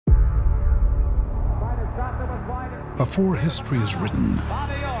Before history is written,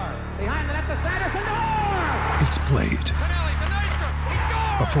 it's played.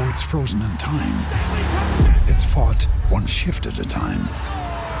 Before it's frozen in time, it's fought one shift at a time.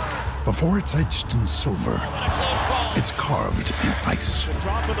 Before it's etched in silver, it's carved in ice.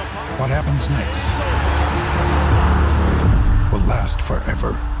 What happens next will last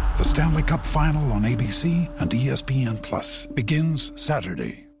forever. The Stanley Cup Final on ABC and ESPN Plus begins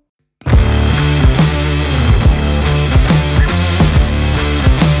Saturday.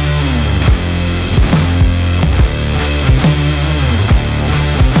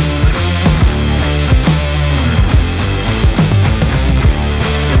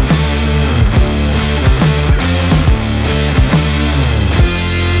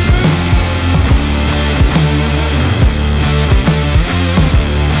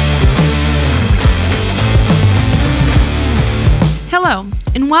 Hello,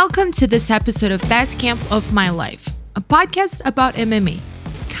 and welcome to this episode of Best Camp of My Life, a podcast about MMA.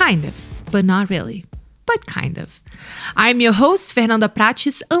 Kind of, but not really. But kind of. I'm your host, Fernanda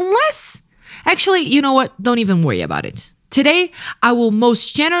Prates, Actually, you know what? Don't even worry about it. Today, I will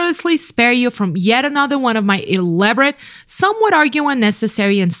most generously spare you from yet another one of my elaborate, some would argue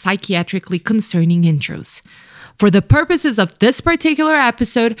unnecessary and psychiatrically concerning intros. For the purposes of this particular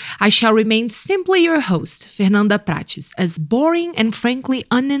episode, I shall remain simply your host, Fernanda Prates, as boring and frankly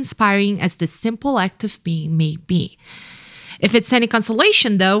uninspiring as the simple act of being may be. If it's any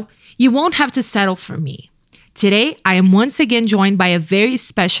consolation, though, you won't have to settle for me. Today, I am once again joined by a very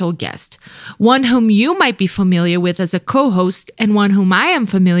special guest, one whom you might be familiar with as a co-host and one whom I am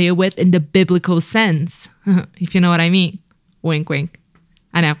familiar with in the biblical sense, if you know what I mean. Wink, wink.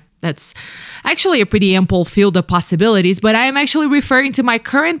 I know. That's actually a pretty ample field of possibilities, but I am actually referring to my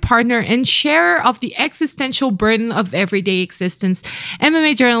current partner and sharer of the existential burden of everyday existence,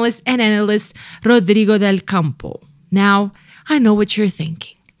 MMA journalist and analyst Rodrigo del Campo. Now, I know what you're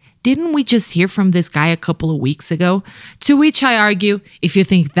thinking. Didn't we just hear from this guy a couple of weeks ago? To which I argue, if you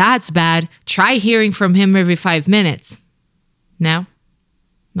think that's bad, try hearing from him every 5 minutes. No?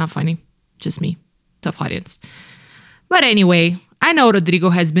 Not funny. Just me. Tough audience. But anyway, I know Rodrigo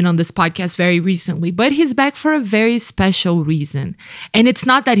has been on this podcast very recently, but he's back for a very special reason. And it's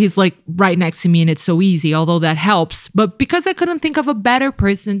not that he's like right next to me and it's so easy, although that helps, but because I couldn't think of a better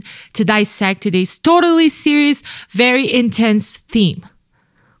person to dissect today's totally serious, very intense theme.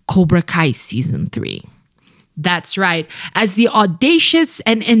 Cobra Kai Season 3. That's right. As the audacious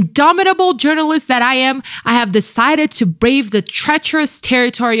and indomitable journalist that I am, I have decided to brave the treacherous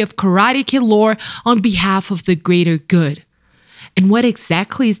territory of Karate Kid lore on behalf of the greater good. And what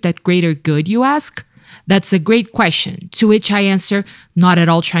exactly is that greater good, you ask? That's a great question, to which I answer, not at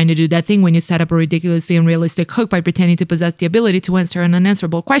all trying to do that thing when you set up a ridiculously unrealistic hook by pretending to possess the ability to answer an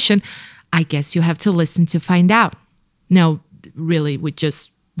unanswerable question. I guess you have to listen to find out. No, really, we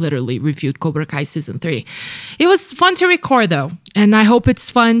just literally reviewed Cobra Kai Season 3. It was fun to record, though, and I hope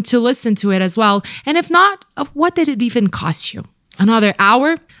it's fun to listen to it as well. And if not, what did it even cost you? Another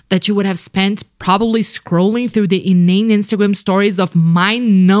hour that you would have spent probably scrolling through the inane Instagram stories of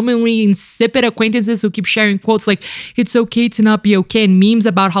mind-numbingly insipid acquaintances who keep sharing quotes like, it's okay to not be okay, and memes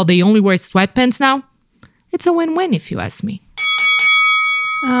about how they only wear sweatpants now? It's a win-win if you ask me.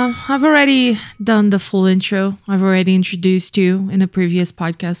 I've already done the full intro. I've already introduced you in a previous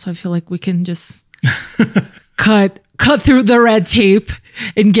podcast, so I feel like we can just cut through the red tape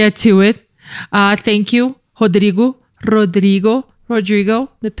and get to it. Thank you, Rodrigo,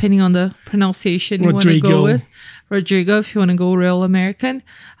 depending on the pronunciation you want to go with. Rodrigo, if you want to go real American.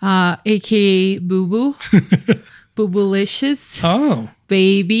 AKA Boo Boo. Boo Boolicious. Oh.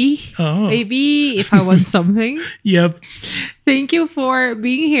 Baby. Oh. Baby, if I want something. Yep. Thank you for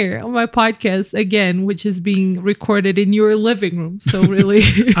being here on my podcast again, which is being recorded in your living room. So really.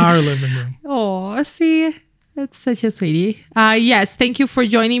 Our living room. Oh, see, that's such a sweetie. Yes, thank you for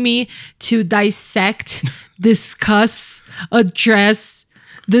joining me to dissect, discuss, address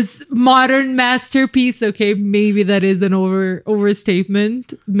this modern masterpiece. Okay, maybe that is an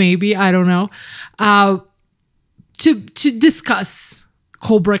overstatement. Maybe, I don't know. To discuss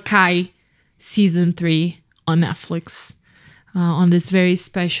Cobra Kai Season 3 on Netflix on this very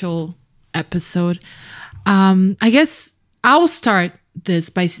special episode. I guess I'll start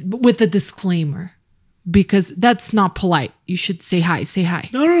this with a disclaimer because that's not polite. You should say hi. Say hi.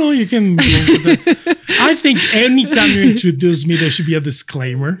 No, you can go with that. I think anytime you introduce me, there should be a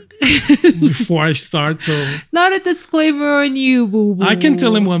disclaimer before I start. So not a disclaimer on you, boo boo. I can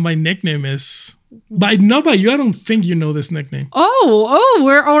tell him what my nickname is. But not by you. I don't think you know this nickname. Oh,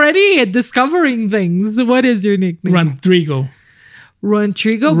 we're already discovering things. What is your nickname? Rodrigo. Run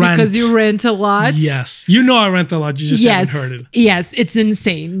Trigo because you rent a lot. Yes. You know I rent a lot. You just haven't heard it. Yes, it's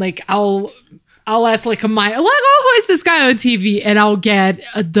insane. Like I'll ask like a mind, like, oh, who is this guy on TV? And I'll get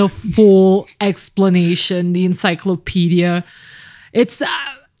the full explanation, the encyclopedia. It's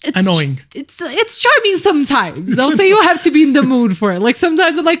annoying. It's charming sometimes. They'll say you have to be in the mood for it. Like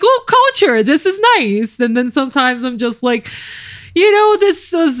sometimes I'm like, oh, culture, this is nice. And then sometimes I'm just like,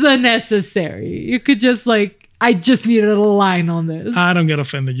 this was unnecessary. You could just like, I just needed a line on this. I don't get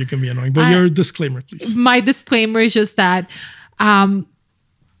offended. You can be annoying. But your disclaimer, please. My disclaimer is just that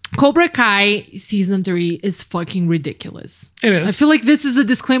Cobra Kai season 3 is fucking ridiculous. It is. I feel like this is a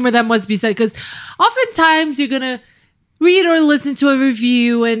disclaimer that must be said because oftentimes you're going to read or listen to a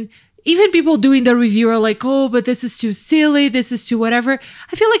review and even people doing the review are like, oh, but this is too silly. This is too whatever.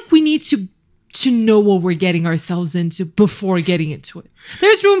 I feel like we need to know what we're getting ourselves into before getting into it.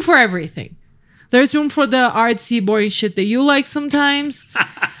 There's room for everything. There's room for the artsy, boring shit that you like sometimes.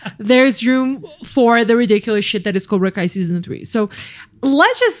 There's room for the ridiculous shit that is Cobra Kai season 3. So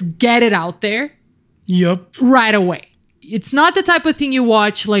let's just get it out there. Yep. Right away. It's not the type of thing you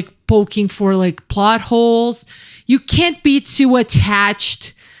watch like poking for like plot holes. You can't be too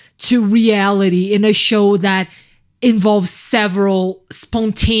attached to reality in a show that involves several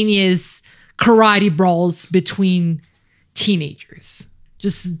spontaneous karate brawls between teenagers.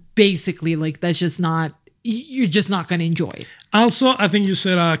 Just basically, like, that's just not, you're just not going to enjoy it. Also, I think you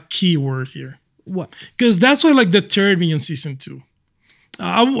said a key word here. What? Because that's what, like, deterred me in season 2.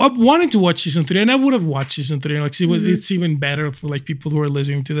 I wanted to watch season 3, and I would have watched season 3. And, like, see, it's even better for, like, people who are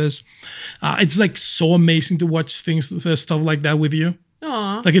listening to this. It's, like, so amazing to watch stuff like that with you.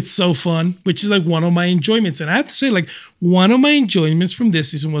 Aww. Like, it's so fun, which is, like, one of my enjoyments. And I have to say, like, one of my enjoyments from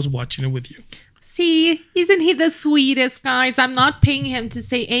this season was watching it with you. See, isn't he the sweetest, guys? I'm not paying him to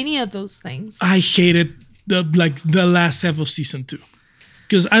say any of those things. I hated the last half of season 2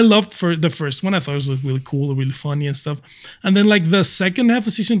 because I loved for the first one. I thought it was really cool, really funny and stuff. And then like the second half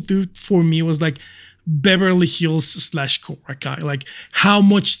of season 2 for me was like Beverly Hills / Cobra Kai. Like, how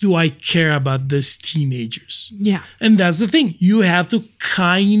much do I care about these teenagers? Yeah. And that's the thing. You have to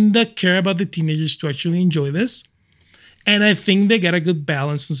kind of care about the teenagers to actually enjoy this. And I think they got a good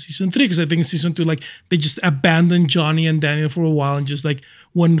balance in season 3 because I think in season 2, like, they just abandoned Johnny and Daniel for a while and just like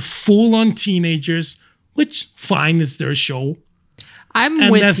went full on teenagers, which fine, it's their show. And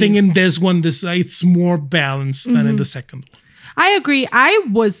I think in this one, it's more balanced than in the second one. I agree. I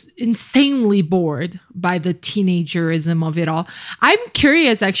was insanely bored by the teenagerism of it all. I'm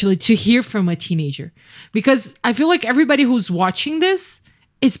curious actually to hear from a teenager because I feel like everybody who's watching this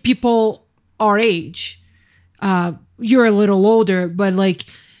is people our age. You're a little older, but like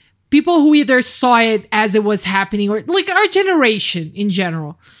people who either saw it as it was happening or like our generation in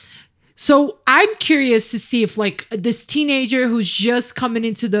general. So I'm curious to see if like this teenager who's just coming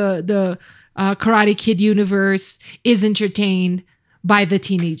into the Karate Kid universe is entertained by the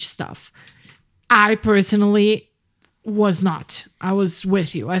teenage stuff. I personally was not. I was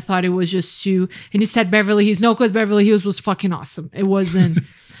with you. I thought it was just too, and you said Beverly Hills. No, because Beverly Hills was fucking awesome. It wasn't.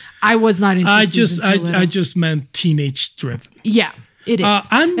 I was not into I just meant teenage driven. Yeah, it is.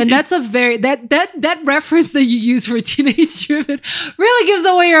 And that's a very that reference that you use for teenage driven really gives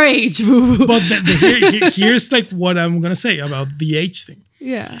away your age, boo. But here's like what I'm gonna say about the age thing.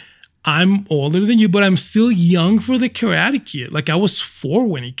 Yeah. I'm older than you, but I'm still young for the Karate Kid. Like I was 4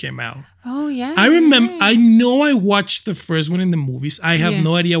 when it came out. Oh yeah. I remember. I know I watched the first one in the movies. I have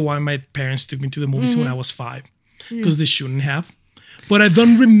no idea why my parents took me to the movies when I was 5, because they shouldn't have. But I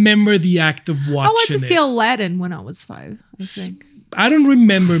don't remember the act of watching it. I went to see Aladdin when I was 5, I think. I don't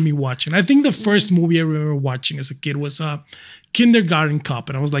remember me watching. I think the first movie I remember watching as a kid was Kindergarten Cop,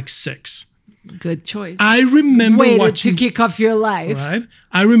 and I was like 6. Good choice. I remember watching to kick off your life. Right?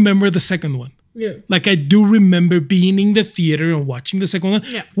 I remember the second one. Yeah. Like I do remember being in the theater and watching the second one,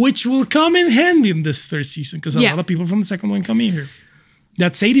 which will come in handy in this third season because a lot of people from the second one come in here.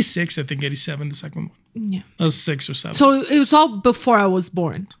 That's 86, I think 87, the second one. Yeah. That was 6 or 7. So it was all before I was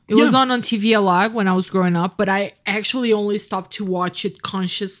born. It was on TV Alive when I was growing up, but I actually only stopped to watch it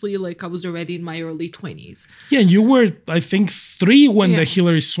consciously like I was already in my early 20s. Yeah, you were, I think, 3 when the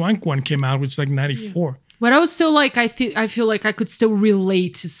Hilary Swank one came out, which is like 94. Yeah. But I was still like, I feel like I could still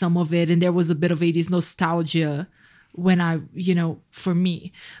relate to some of it, and there was a bit of 80s nostalgia when for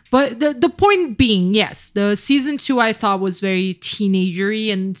me. But the point being, yes, the season 2 I thought was very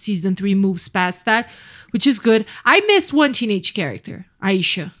teenagery, and season 3 moves past that, which is good. I missed one teenage character,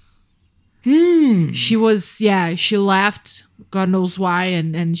 Aisha. She was, she left, God knows why,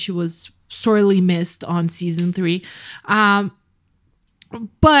 and she was sorely missed on season 3.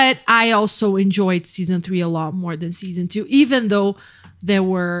 But I also enjoyed season 3 a lot more than season 2, even though there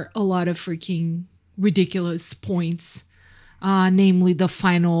were a lot of freaking ridiculous points. Namely the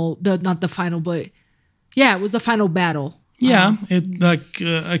final, not the final, but yeah, it was the final battle. Yeah, it like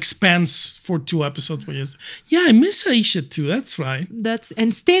expands for 2 episodes. Yeah, I miss Aisha too. That's right.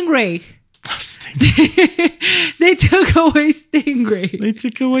 And Stingray. Stingray. They took away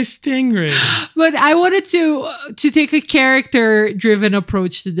Stingray. But I wanted to take a character-driven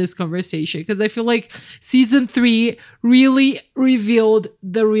approach to this conversation because I feel like season 3 really revealed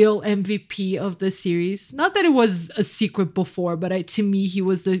the real MVP of the series. Not that it was a secret before, but to me, he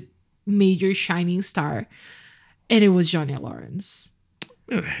was a major shining star. And it was Johnny Lawrence.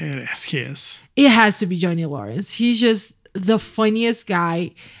 He is. It has to be Johnny Lawrence. He's just the funniest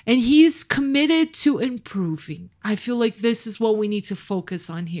guy, and he's committed to improving. I feel like this is what we need to focus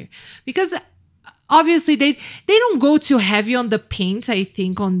on here, because obviously they don't go too heavy on the paint, I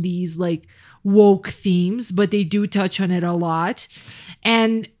think, on these like woke themes, but they do touch on it a lot.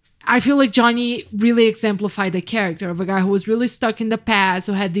 And I feel like Johnny really exemplified the character of a guy who was really stuck in the past,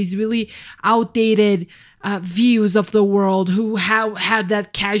 who had these really outdated views of the world, who had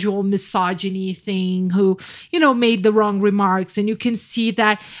that casual misogyny thing, who, made the wrong remarks. And you can see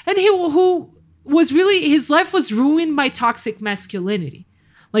that. And who was really, his life was ruined by toxic masculinity.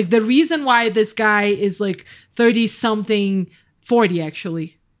 Like the reason why this guy is like 30 something, 40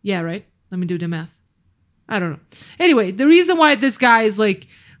 actually. Yeah, right? Let me do the math. I don't know. Anyway, the reason why this guy is like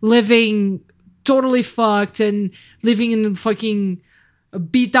living totally fucked and living in fucking a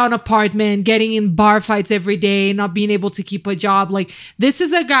beat down apartment, getting in bar fights every day, not being able to keep a job. Like, this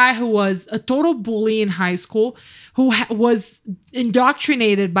is a guy who was a total bully in high school, who was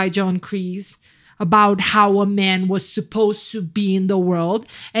indoctrinated by John Kreese about how a man was supposed to be in the world.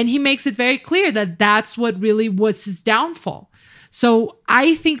 And he makes it very clear that that's what really was his downfall. So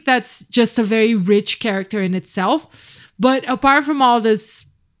I think that's just a very rich character in itself. But apart from all this,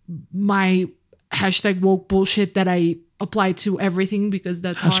 my hashtag woke bullshit that I apply to everything, because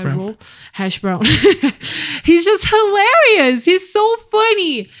that's how I roll. Hash brown. He's just hilarious. He's so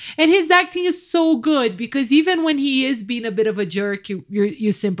funny. And his acting is so good, because even when he is being a bit of a jerk,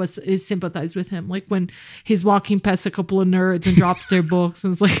 you sympathize with him. Like when he's walking past a couple of nerds and drops their books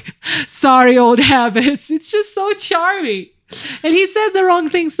and it's like, sorry, old habits. It's just so charming. And he says the wrong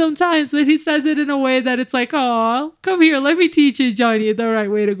thing sometimes, but he says it in a way that it's like, oh, come here, let me teach you, Johnny, the right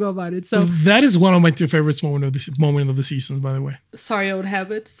way to go about it. So that is one of my 2 favorites moment of the season, by the way. Sorry, old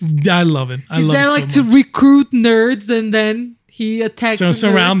habits. I love it. I love it so much. To recruit nerds and then he attacks.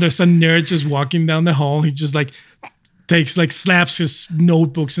 So around, there's a nerd just walking down the hall. He just like slaps his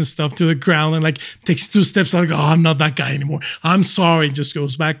notebooks and stuff to the ground and like takes 2 steps like, oh, I'm not that guy anymore. I'm sorry. Just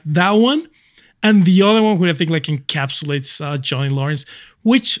goes back. That one. And the other one, who I think like encapsulates Johnny Lawrence,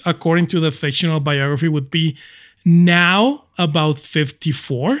 which according to the fictional biography would be now about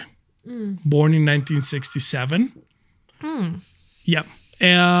 54, born in 1967. Yeah.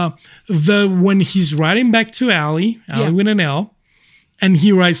 When he's writing back to Allie with an L, and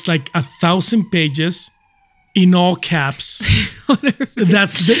he writes like 1,000 pages in all caps.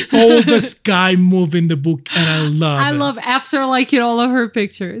 That's the oldest guy move in the book, and I love it. After liking all of her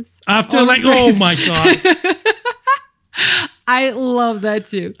pictures. Oh my God. I love that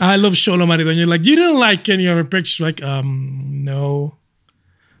too. I love Xolo Maridueña. Like, you didn't like any of her pictures? Like, no.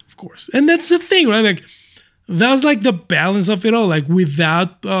 Of course. And that's the thing, right? Like, that's like the balance of it all. Like,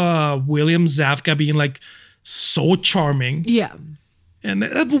 without William Zabka being like so charming. Yeah. And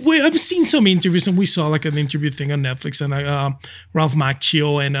I've seen some interviews, and we saw like an interview thing on Netflix, and Ralph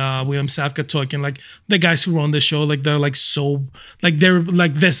Macchio and William Zabka talking, like the guys who run the show, like they're like so, like they're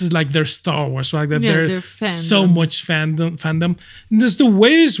like, this is like their Star Wars, right? That they're so much fandom. And there's the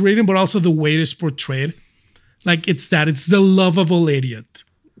way it's written, but also the way it's portrayed. Like it's the lovable idiot.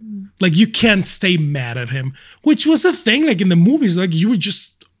 Like you can't stay mad at him, which was a thing. Like in the movies, like you were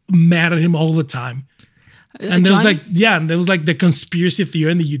just mad at him all the time. And there was like the conspiracy theory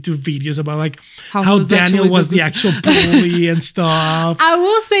in the YouTube videos about like how Daniel was the actual bully and stuff. I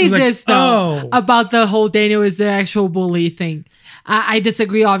will say this though about the whole Daniel is the actual bully thing. I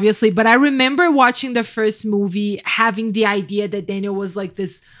disagree, obviously, but I remember watching the first movie having the idea that Daniel was like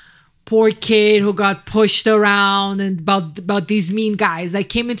this poor kid who got pushed around and about these mean guys. I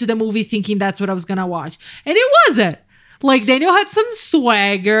came into the movie thinking that's what I was gonna watch, and it wasn't. Like, Daniel had some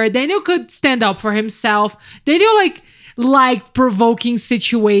swagger. Daniel could stand up for himself. Daniel, liked provoking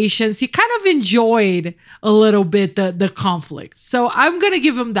situations. He kind of enjoyed a little bit the conflict. So I'm going to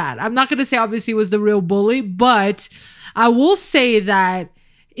give him that. I'm not going to say, obviously, he was the real bully, but I will say that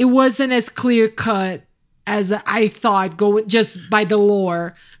it wasn't as clear-cut as I thought just by the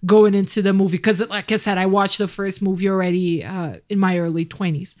lore going into the movie. Because like I said, I watched the first movie already in my early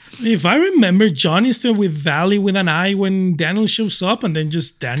 20s. If I remember, Johnny's still with Valley with an eye when Daniel shows up, and then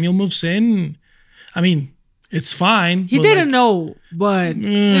just Daniel moves in. I mean, it's fine. He didn't know, but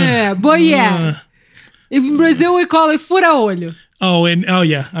yeah. In Brazil, we call it fura-olho. Oh,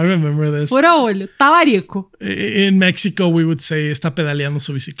 yeah, I remember this. Fura-olho, talarico. In Mexico, we would say, está pedaleando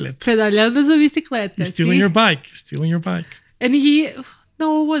su bicicleta. Pedaleando su bicicleta. He's stealing your bike. Stealing your bike. And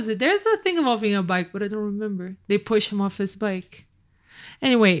what was it? There's a thing involving a bike, but I don't remember. They push him off his bike.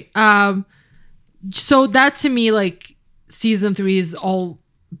 Anyway, so that to me, like, season 3 is all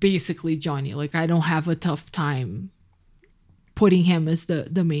basically Johnny. Like, I don't have a tough time putting him as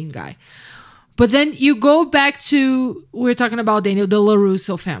the main guy. But then you go back to, we're talking about Daniel, the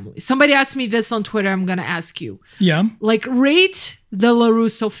LaRusso family. Somebody asked me this on Twitter. I'm going to ask you. Yeah. Like, rate the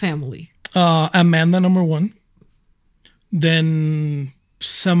LaRusso family. Amanda, number 1. Then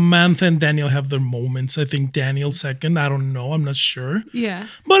Samantha and Daniel have their moments. I think Daniel second. I don't know. I'm not sure. Yeah.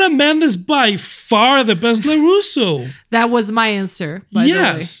 But Amanda's by far the best LaRusso. That was my answer, by the way.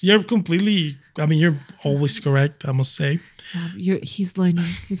 Yes. You're completely, you're always correct, I must say. He's learning.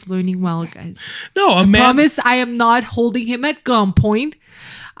 He's learning well, guys. No, I promise I am not holding him at gunpoint.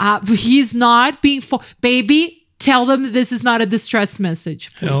 He's not being... Baby, tell them that this is not a distress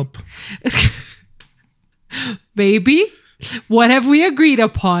message. Help. Baby, what have we agreed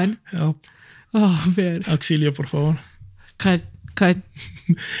upon? Help. Oh, man. Auxilio, por favor. Cut.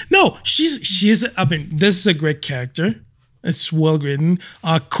 No, she's... I mean, this is a great character. It's well written.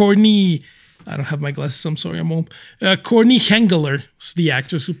 Courtney... I don't have my glasses. I'm sorry, I'm old. Courtney Hengeler is the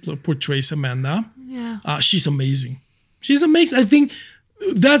actress who portrays Amanda. Yeah. She's amazing. She's amazing. I think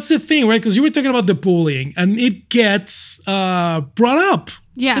that's the thing, right? Because you were talking about the bullying, and it gets brought up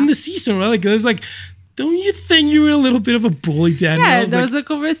in the season, right? Like, there's like, don't you think you were a little bit of a bully, Daniel? Yeah, there was a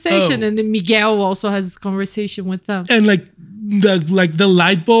conversation, and then Miguel also has this conversation with them. And like the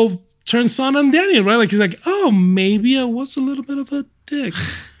light bulb turns on Daniel, right? Like, he's like, oh, maybe I was a little bit of a dick.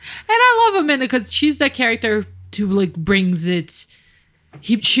 And I love Amanda because she's the character who like brings it.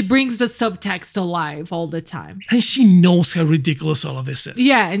 She brings the subtext alive all the time, and she knows how ridiculous all of this is.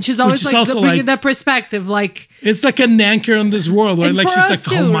 Yeah, and she's always like bringing that perspective. Like, it's like an anchor on this world, right? Like, she's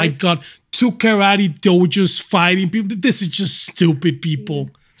like, oh my god, 2 karate dojos fighting people. This is just stupid people.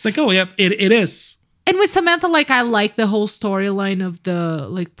 It's like, oh yeah, it is. And with Samantha, like, I like the whole storyline of the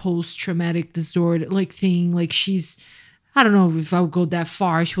like post-traumatic disorder like thing. Like, I don't know if I would go that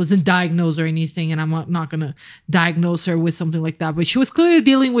far. She wasn't diagnosed or anything, and I'm not going to diagnose her with something like that. But she was clearly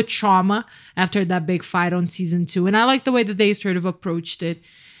dealing with trauma after that big fight on season 2. And I like the way that they sort of approached it.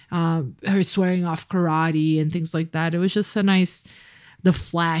 Her swearing off karate and things like that. It was just the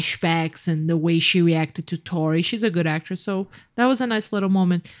flashbacks and the way she reacted to Tori. She's a good actress, so that was a nice little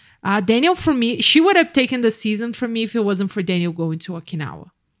moment. Daniel, for me, she would have taken the season for me if it wasn't for Daniel going to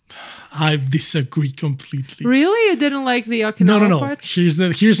Okinawa. I disagree completely. Really? You didn't like the Okinawa part?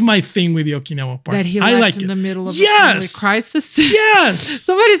 Here's my thing with the Okinawa part. That he left in the middle of a family crisis? Yes!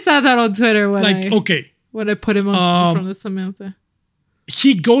 Somebody said that on Twitter when I put him on in front of Samantha.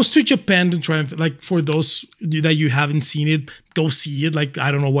 He goes to Japan to try and, like, for those that you haven't seen it, go see it. Like,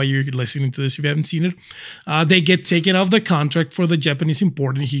 I don't know why you're listening to this if you haven't seen it. They get taken off the contract for the Japanese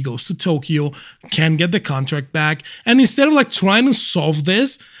import, and he goes to Tokyo, can't get the contract back. And instead of like trying to solve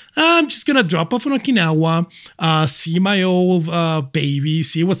this, I'm just going to drop off in Okinawa, see my old baby,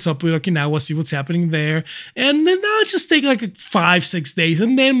 see what's up with Okinawa, see what's happening there. And then I'll just take like 5-6 days,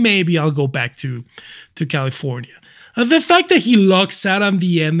 and then maybe I'll go back to California. The fact that he locks out on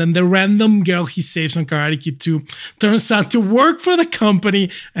the end and the random girl he saves on Karate Kid 2 turns out to work for the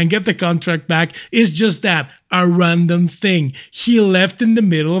company and get the contract back is just that, a random thing. He left in the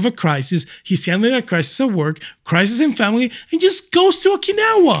middle of a crisis. He's handling a crisis at work, crisis in family, and just goes to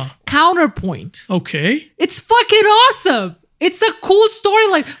Okinawa. Counterpoint. Okay. It's fucking awesome. It's a cool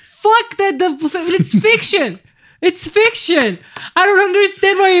storyline. Fuck that. It's fiction. It's fiction. I don't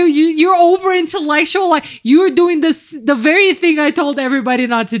understand why you're over intellectual. Like, you're doing the very thing I told everybody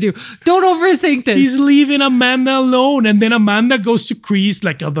not to do. Don't overthink this. He's leaving Amanda alone, and then Amanda goes to Chris,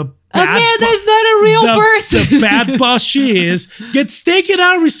 like Amanda's not a real person. The bad boss she is, gets taken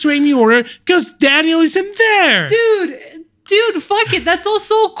out of restraining order because Daniel isn't there. Dude, fuck it. That's all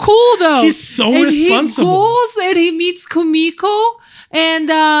so cool, though. He's so responsible. He goes and he meets Kumiko. And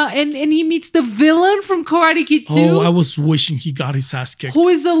he meets the villain from Karate Kid 2. Oh, I was wishing he got his ass kicked. Who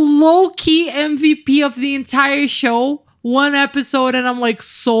is a low-key MVP of the entire show. One episode and I'm like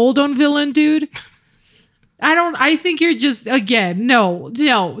sold on villain dude. I think you're just, again, no,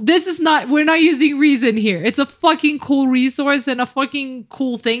 this is not, we're not using reason here. It's a fucking cool resource and a fucking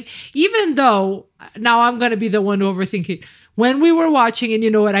cool thing. Even though, now I'm going to be the one overthinking. When we were watching, and you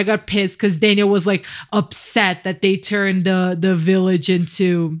know what, I got pissed because Daniel was like upset that they turned the village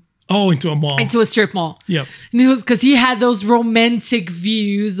into a mall. Into a strip mall. Yep. And it was because he had those romantic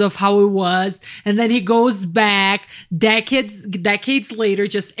views of how it was. And then he goes back decades later,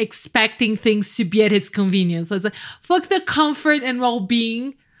 just expecting things to be at his convenience. So it's like, fuck the comfort and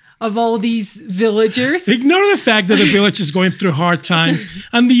well-being of all these villagers. Ignore the fact that the village is going through hard times.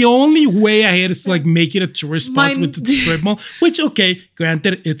 And the only way ahead is to like make it a tourist spot with the strip mall. Which, okay,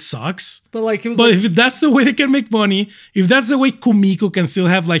 granted, it sucks. But like, it was if that's the way they can make money, if that's the way Kumiko can still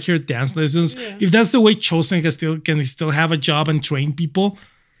have like her dance lessons, if that's the way Chosen can still have a job and train people,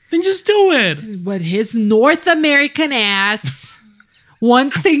 then just do it. But his North American ass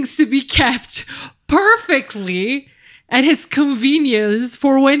wants things to be kept perfectly at his convenience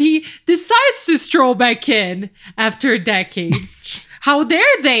for when he decides to stroll back in after decades. How dare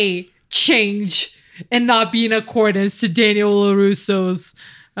they change and not be in accordance to Daniel LaRusso's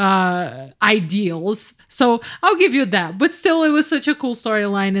ideals. So I'll give you that. But still, it was such a cool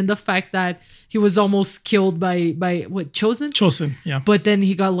storyline, and the fact that he was almost killed by what, Chosen? Chosen, yeah. But then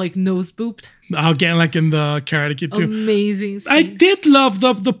he got like nose booped. Again, like in the Karate Kid too. Amazing scene. I did love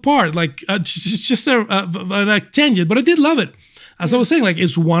the part, like just a tangent, but I did love it. As I was saying, like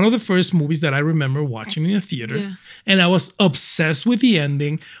it's one of the first movies that I remember watching in a theater. Yeah. And I was obsessed with the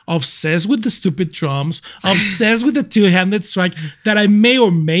ending, obsessed with the stupid drums, obsessed with the two-handed strike that I may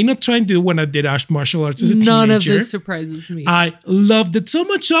or may not try and do when I did martial arts as a teenager. None of this surprises me. I loved it so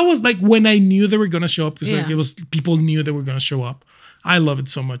much. So I was like, when I knew they were going to show up, because like it was, people knew they were going to show up. I love it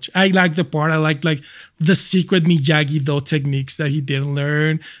so much. I like the part. I like the secret Miyagi-Do techniques that he didn't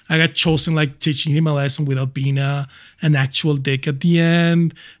learn. I got Chosen like teaching him a lesson without being an actual dick at the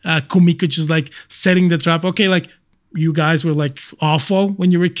end. Kumiko just like setting the trap. Okay, like you guys were like awful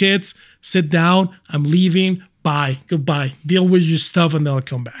when you were kids. Sit down. I'm leaving. Bye. Goodbye. Deal with your stuff and they'll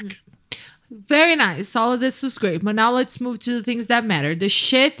come back. Very nice. All of this was great. But now let's move to the things that matter. The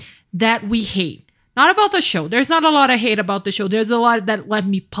shit that we hate. Not about the show. There's not a lot of hate about the show. There's a lot that left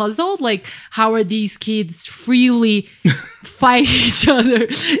me puzzled. Like, how are these kids freely fighting each other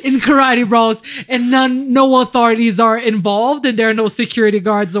in karate brawls and no authorities are involved and there are no security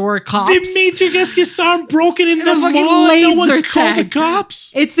guards or cops? Dimitri gets his arm broken in the mall and no one called the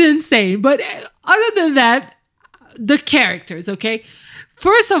cops. It's insane. But other than that, the characters, okay?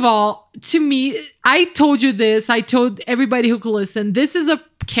 First of all, to me, I told you this. I told everybody who could listen. This is a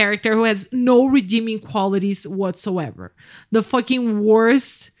character who has no redeeming qualities whatsoever. The fucking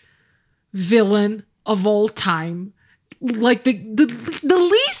worst villain of all time. Like the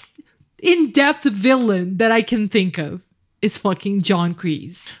least in-depth villain that I can think of is fucking John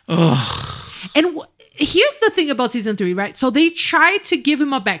Kreese. Ugh. And here's the thing about season 3, right? So they try to give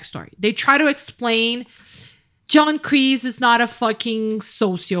him a backstory. They try to explain John Kreese is not a fucking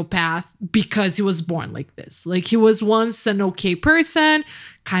sociopath because he was born like this. Like, he was once an okay person,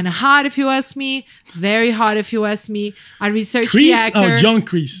 kind of hot if you ask me, very hot if you ask me. I researched the actor. Oh, John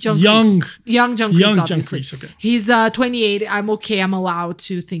Kreese. Young John Kreese, Young obviously. John Kreese, okay. He's 28. I'm okay. I'm allowed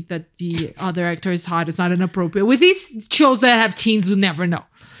to think that the other actor is hot. It's not inappropriate. With these shows that have teens, you never know.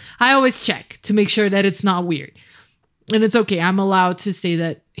 I always check to make sure that it's not weird. And it's okay. I'm allowed to say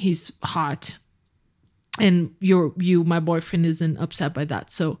that he's hot. And my boyfriend isn't upset by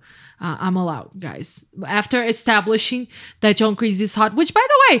that. So I'm allowed, guys. After establishing that John Kreese is hot, which, by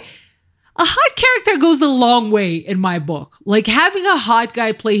the way, a hot character goes a long way in my book. Like, having a hot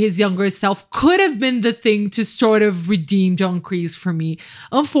guy play his younger self could have been the thing to sort of redeem John Kreese for me.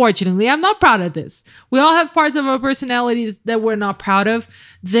 Unfortunately, I'm not proud of this. We all have parts of our personalities that we're not proud of.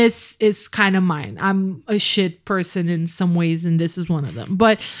 This is kind of mine. I'm a shit person in some ways, and this is one of them.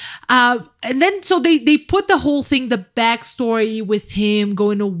 But, and then, so they put the whole thing, the backstory with him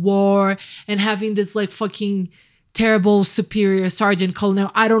going to war and having this like fucking terrible superior sergeant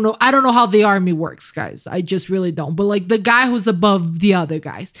colonel. I don't know how the army works, guys. I just really don't. But like the guy who's above the other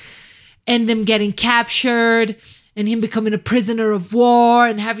guys, and them getting captured and him becoming a prisoner of war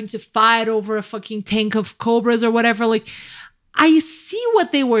and having to fight over a fucking tank of cobras or whatever. Like, I see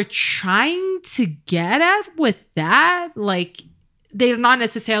what they were trying to get at with that. Like, they're not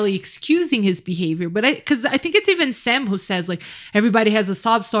necessarily excusing his behavior, but because I think it's even Sam who says, like, everybody has a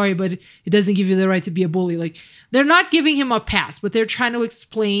sob story, but it doesn't give you the right to be a bully. Like, they're not giving him a pass, but they're trying to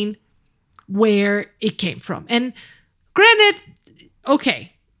explain where it came from. And granted,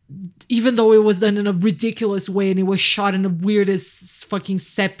 okay, even though it was done in a ridiculous way and it was shot in the weirdest fucking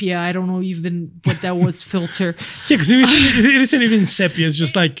sepia. I don't know even what that was filter. Yeah, because it isn't even sepia. It's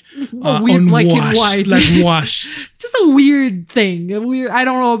just like A weird black and unwashed, white. like washed. Just a weird thing. I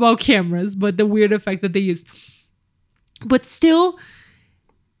don't know about cameras, but the weird effect that they used. But still,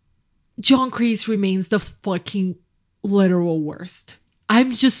 John Kreese remains the fucking literal worst.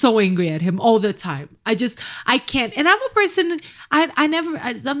 I'm just so angry at him all the time. I can't. And I'm a person, I'm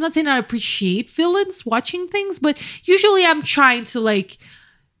not saying I appreciate villains watching things, but usually I'm trying to like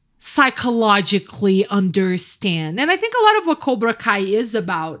psychologically understand. And I think a lot of what Cobra Kai is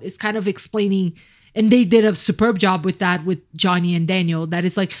about is kind of explaining, and they did a superb job with that with Johnny and Daniel, that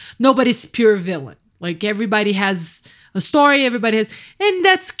it's like nobody's pure villain. Like everybody has a story, everybody has, and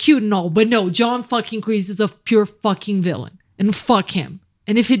that's cute and all. But no, John fucking Kreese is a pure fucking villain. And fuck him.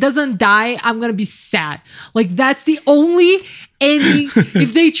 And if he doesn't die, I'm going to be sad. Like, that's the only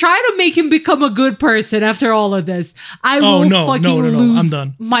if they try to make him become a good person after all of this, I will lose I'm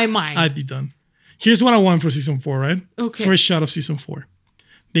done. My mind. I'd be done. Here's what I want for season 4, right? Okay. First shot of season 4.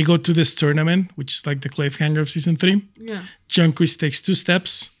 They go to this tournament, which is like the cliffhanger of season 3. Yeah. John Kreese takes 2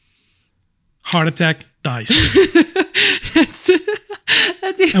 steps, heart attack, dies. That's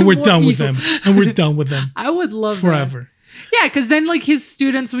even And we're more done with evil. them. And we're done with them. I would love Forever. that. Yeah, because then like his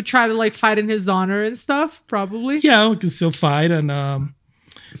students would try to like fight in his honor and stuff, probably. Yeah, we can still fight. And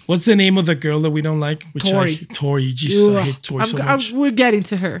what's the name of the girl that we don't like? Tori. Tori. Jesus, I hate Tori so much. We're getting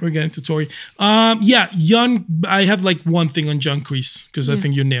to her. We're getting to Tori. I have like one thing on John Kreese because I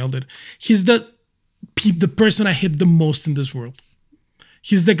think you nailed it. He's the person I hate the most in this world.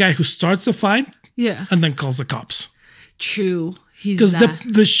 He's the guy who starts the fight and then calls the cops. True. Because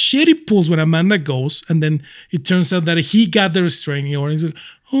the shit he pulls when Amanda goes, and then it turns out that he got the restraining order. He's like,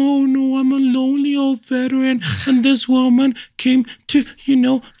 oh no, I'm a lonely old veteran, and this woman came to,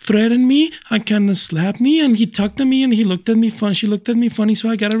 threaten me and kind of slap me, and he talked to me, and he looked at me funny. She looked at me funny, so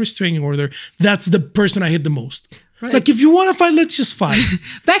I got a restraining order. That's the person I hate the most. Right. Like, if you want to fight, let's just fight.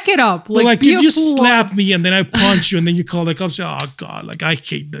 Back it up. Like if you slap me and then I punch you and then you call the cops, oh God, like I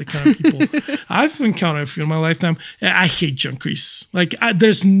hate that kind of people. I've encountered a few in my lifetime. I hate John Kreese. Like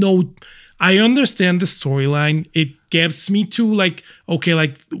I understand the storyline. It gets me to like, okay,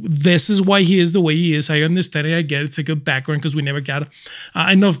 like this is why he is the way he is. I understand it. I get it. It's a good background because we never got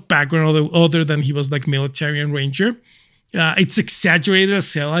enough background other than he was like military and ranger. It's exaggerated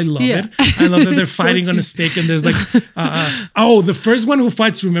as hell. I love it. I love that they're fighting on a stake and there's like, the first one who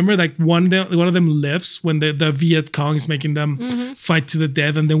fights, remember, like one of them lives when the Viet Cong is making them fight to the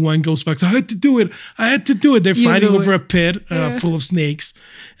death, and then one goes back to, I had to do it. They're fighting over a pit full of snakes,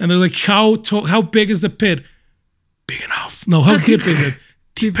 and they're like, how big is the pit? Big enough. No, how deep is it?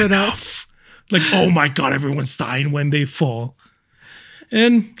 Deep enough. Like, oh my God, everyone's dying when they fall.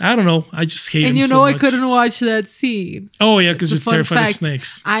 And I don't know. I just hate him so much. I couldn't watch that scene. Oh yeah, because you're terrified of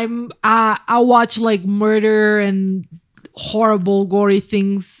snakes. I watch like murder and horrible, gory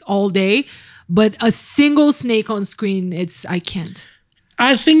things all day, but a single snake on screen, I can't.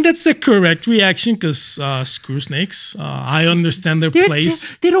 I think that's the correct reaction because screw snakes. I understand their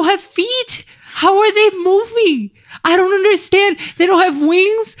place. They don't have feet. How are they moving? I don't understand. They don't have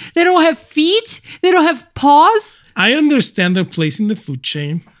wings. They don't have feet. They don't have paws. I understand their place in the food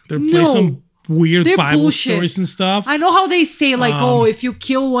chain. Their place on weird Bible stories and stuff. I know how they say like, if you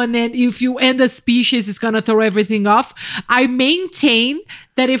kill one and if you end a species, it's going to throw everything off. I maintain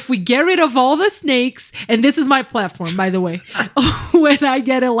that if we get rid of all the snakes, and this is my platform, by the way, when I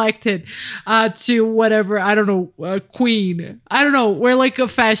get elected to whatever, I don't know, queen, I don't know, we're like a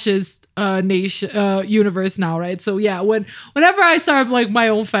fascist nation, universe now, right? So yeah, whenever I start like my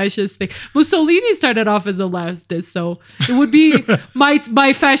own fascist thing, Mussolini started off as a leftist, so it would be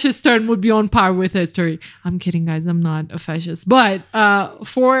my fascist turn would be on par with history. I'm kidding, guys, I'm not a fascist, but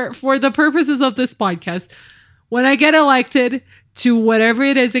for the purposes of this podcast, when I get elected to whatever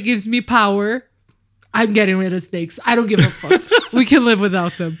it is that gives me power, I'm getting rid of snakes. I don't give a fuck. We can live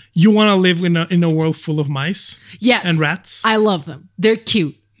without them. You want to live in a world full of mice? Yes. And rats? I love them. They're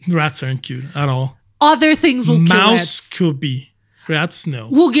cute. Rats aren't cute at all. Other things will kill rats. Mouse could be. Rats, no.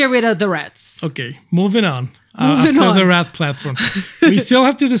 We'll get rid of the rats. Okay, moving on. After the rat platform. We still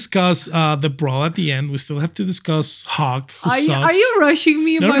have to discuss the brawl at the end. We still have to discuss Hawk, who sucks. Are you rushing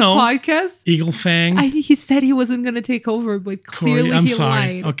me in my podcast? Eagle Fang. He said he wasn't going to take over, but clearly I'm he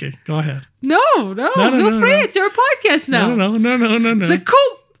sorry. lied. Okay, go ahead. No, feel free. It's your podcast now. No. It's a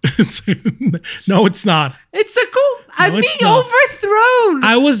coup. No, it's not. It's a coup. I'm being overthrown.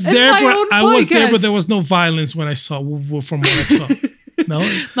 I was there, but there was no violence when I saw from what I saw.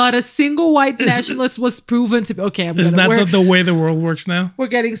 No, Not a single white nationalist was proven to be. Okay, is that not the way the world works now? we're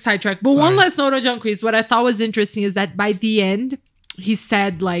getting sidetracked. But one last note on John Kreese. What I thought was interesting is that by the end, he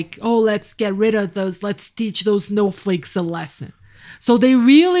said like, "Oh, let's get rid of those. Let's teach those snowflakes a lesson." So they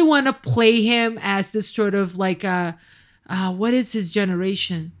really want to play him as this sort of like what is his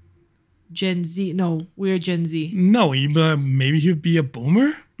generation? Gen Z? No, we're Gen Z. No, maybe he'd be a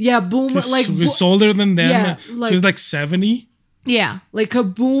boomer. Yeah, boomer. Like he's older than them. Yeah, So he's like 70. yeah, like a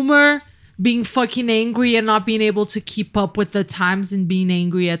boomer being fucking angry and not being able to keep up with the times and being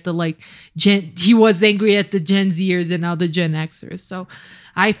angry at the like he was angry at the Gen Zers and now the Gen Xers. So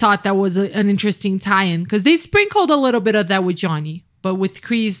I thought that was an interesting tie-in because they sprinkled a little bit of that with Johnny, but with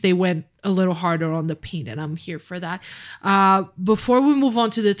Kreese they went a little harder on the paint, and I'm here for that. Before we move on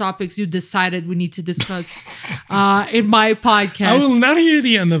to the topics you decided we need to discuss in my podcast, I will not hear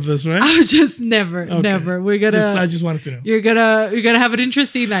the end of this, right? I'll just never. We're gonna. I just wanted to know. You're gonna have an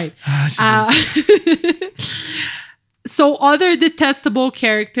interesting night. So other detestable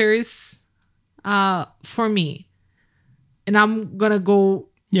characters, for me, and I'm gonna go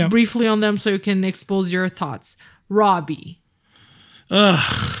briefly on them so you can expose your thoughts. Robbie.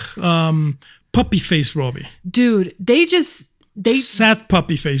 Puppy face Robbie. Dude, they sad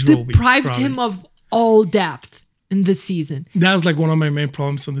puppy face Robbie. Deprived him of all depth in this season. That was like one of my main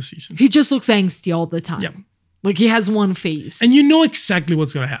problems on the season. He just looks angsty all the time. Yeah. Like he has one face. And you know exactly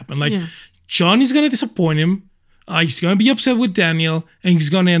what's going to happen. Like Johnny's going to disappoint him. He's going to be upset with Daniel and he's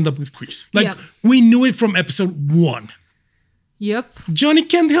going to end up with Kreese. Like we knew it from episode 1. Yep. Johnny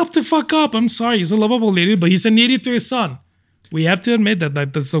can't help to fuck up. I'm sorry. He's a lovable idiot, but he's an idiot to his son. We have to admit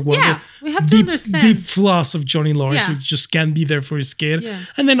that's one of we have the to understand. deep flaws of Johnny Lawrence, who just can't be there for his kid,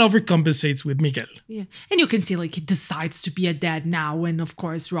 and then overcompensates with Miguel. Yeah, and you can see like he decides to be a dad now, and of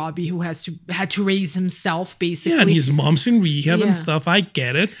course Robbie, who had to raise himself basically. Yeah, and his mom's in rehab and stuff. I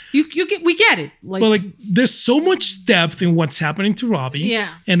get it. We get it. But like, there's so much depth in what's happening to Robbie. Yeah,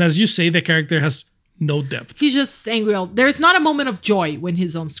 and as you say, the character has no depth. He's just angry. There's not a moment of joy when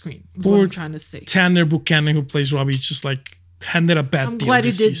he's on screen. Is what I'm trying to say. Tanner Buchanan, who plays Robbie, just like handed a bad deal. I'm glad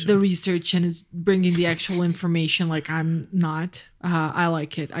he did season. the research and is bringing the actual information. Like I'm not. I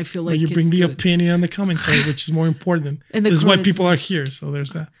like it. I feel like you bring it's the good. opinion and the commentary, which is more important. And this is why people are here. So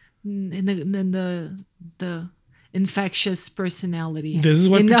there's that. And then the infectious personality. This is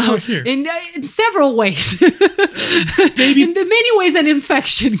why people are here. In several ways. Maybe in the many ways an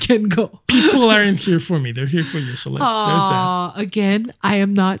infection can go. People aren't here for me. They're here for you. So there's that. Again, I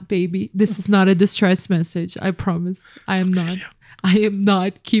am not, baby. This is not a distress message. I promise. I am not. I am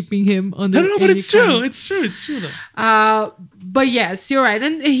not keeping him on the. No, but it's true. It's true. It's true though. But yes, you're right,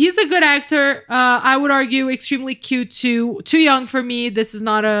 and he's a good actor. I would argue extremely cute too. Too young for me. This is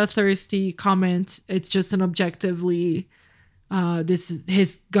not a thirsty comment. It's just an objectively,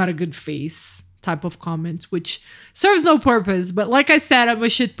 he's got a good face type of comment, which serves no purpose. But like I said, I'm a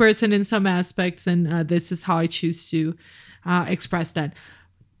shit person in some aspects, and this is how I choose to express that.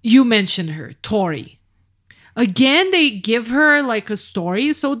 You mentioned her, Tori. Again, they give her like a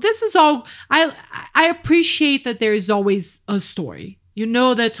story. So this is all I appreciate that there is always a story. You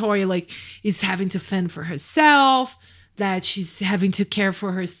know that Tori like is having to fend for herself, that she's having to care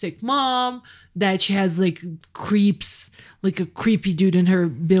for her sick mom, that she has like creeps, like a creepy dude in her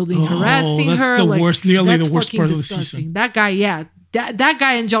building harassing her. That's the worst, literally the worst part of the disgusting. season. That guy, that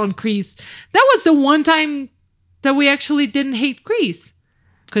guy and John Kreese. That was the one time that we actually didn't hate Kreese.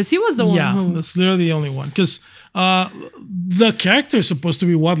 Because he was the one who... Yeah, that's literally the only one. Because the character is supposed to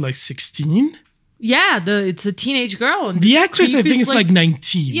be, what, like 16? Yeah, it's a teenage girl. And the actress, I think, is like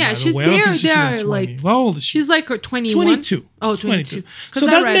 19. Yeah, she's there. Like, how old is she? She's like 21. 22. Oh, 22. So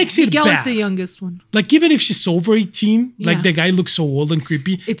that makes it Miguel bad. is the youngest one. Like, even if she's over 18, like the guy looks so old and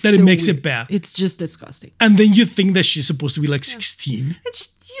creepy that it makes it bad. It's just disgusting. And then you think that she's supposed to be like 16. And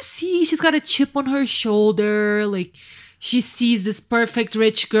you see, she's got a chip on her shoulder. Like, she sees this perfect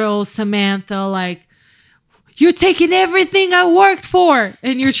rich girl, Samantha, like, you're taking everything I worked for.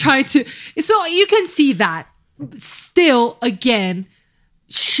 And you're trying to... So you can see that. Still, again,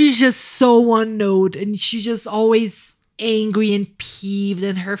 she's just so one-note. And she's just always angry and peeved.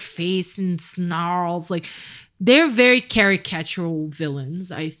 And her face and snarls. Like, they're very caricatural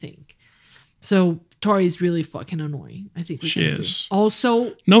villains, I think. So... Tori's really fucking annoying. I think she is.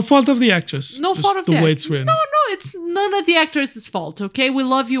 Also, no fault of the actress. No fault of the way it's written. No, it's none of the actress's fault. Okay, we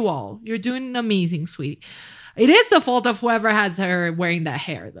love you all. You're doing amazing, sweetie. It is the fault of whoever has her wearing that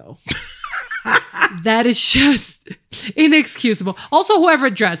hair, though. That is just inexcusable. Also, whoever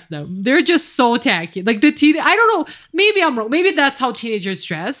dressed them, they're just so tacky. Like the I don't know. Maybe I'm wrong. Maybe that's how teenagers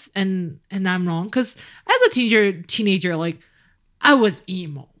dress, and I'm wrong. Because as a teenager, like. I was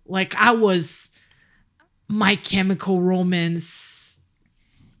emo. Like, I was My Chemical Romance,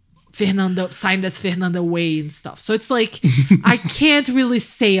 Fernanda, signed as Fernanda Way and stuff. So it's like, I can't really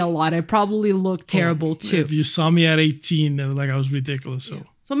say a lot. I probably look terrible too. If you saw me at 18, then like I was ridiculous.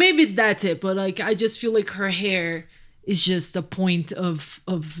 So Maybe that's it. But like, I just feel like her hair is just a point of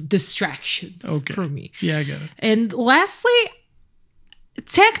distraction for me. Yeah, I get it. And lastly,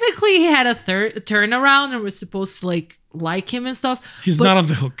 technically he had a turnaround and was supposed to like him and stuff. He's not off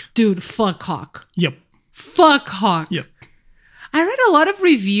the hook. Dude, fuck Hawk. Yep. Fuck Hawk. Yep. I read a lot of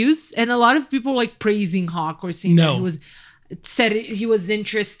reviews and a lot of people like praising Hawk or saying that he was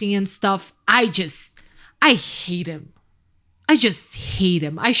interesting and stuff. I hate him. I just hate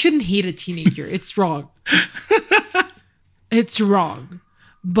him. I shouldn't hate a teenager. It's wrong. It's wrong.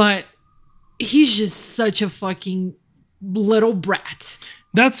 But he's just such a fucking little brat.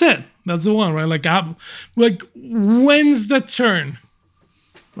 That's it. That's the one, right? Like when's the turn?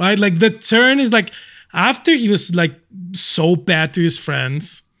 Right? Like the turn is like after he was like so bad to his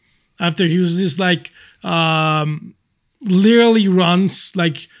friends, after he was just like literally runs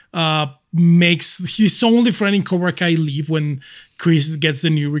like makes his only friend in Cobra Kai leave when Chris gets the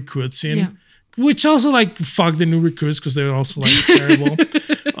new recruits in. Yeah. Which also like fuck the new recruits because they were also like terrible.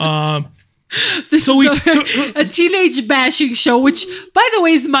 So he's a teenage bashing show, which by the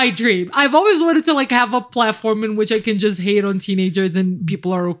way is my dream. I've always wanted to like have a platform in which I can just hate on teenagers and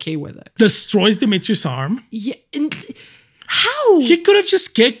people are okay with it. Destroys Dimitri's arm. Yeah, and how? He could have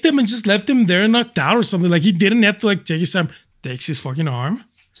just kicked him and just left him there and knocked out or something. Like he didn't have to like take his arm. Takes his fucking arm.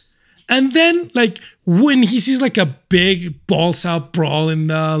 And then, like, when he sees, like, a big balls-out brawl in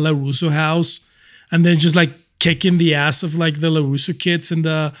the LaRusso house, and then just, like, kicking the ass of, like, the LaRusso kids and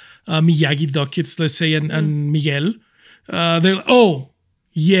the Miyagi-Do kids, let's say, and Miguel, they're like, oh,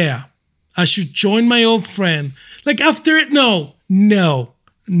 yeah, I should join my old friend. Like, after it, no.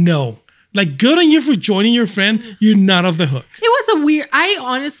 Like, good on you for joining your friend. You're not off the hook. It was I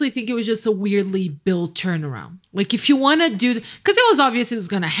honestly think it was just a weirdly built turnaround. Like, if you want to do, because it was obvious it was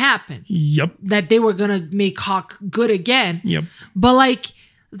going to happen. Yep. That they were going to make Hawk good again. Yep. But, like,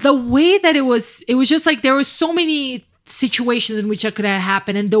 the way that it was just like there were so many situations in which that could have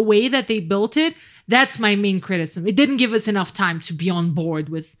happened. And the way that they built it, that's my main criticism. It didn't give us enough time to be on board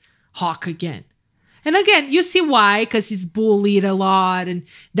with Hawk again. And again, you see why, because he's bullied a lot, and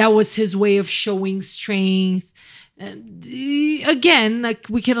that was his way of showing strength. And again, like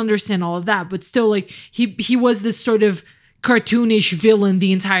we can understand all of that, but still, like he was this sort of cartoonish villain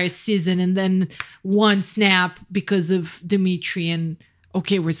the entire season, and then one snap because of Dimitri, and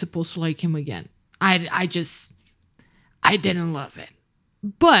okay, we're supposed to like him again. I didn't love it,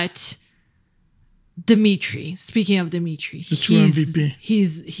 but Dimitri. Speaking of Dimitri, the true MVP.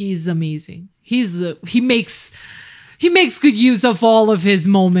 He's amazing. He makes good use of all of his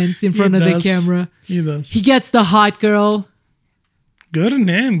moments in front of the camera. He does. He gets the hot girl. Good on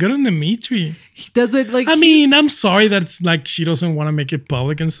him. Good on Dimitri. He does it like. I mean, I'm sorry that it's like she doesn't want to make it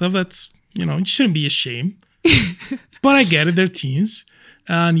public and stuff. That's you shouldn't be ashamed. But I get it. They're teens,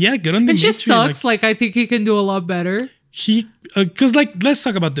 and yeah, good on Dimitri. It just sucks. Like I think he can do a lot better. Because let's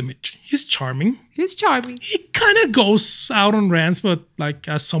talk about Dimitri. He's charming. He kind of goes out on rants, but like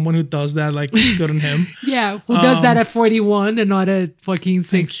as someone who does that, like good on him. Yeah, who does that at 41 and not at fucking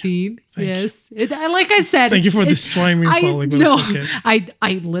 16? Yes, like I said. Thank you for destroying me in public. But it's okay.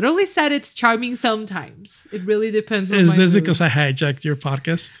 I literally said it's charming sometimes. It really depends on Is this mood. Because I hijacked your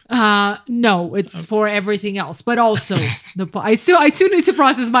podcast? No, it's for everything else. But also, I still need to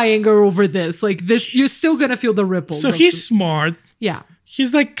process my anger over this. Like this, you're still gonna feel the ripples. So he's smart. Yeah.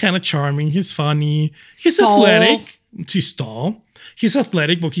 He's like kind of charming. He's funny. He's athletic. He's tall. He's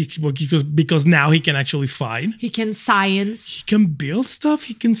athletic, because now he can actually fight. He can science. He can build stuff.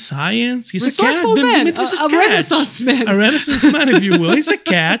 He can science. He's resourceful a man. A Renaissance man. A Renaissance man, if you will. He's a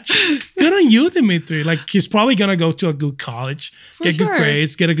catch. Good on you, Dimitri. Like he's probably gonna go to a good college, get good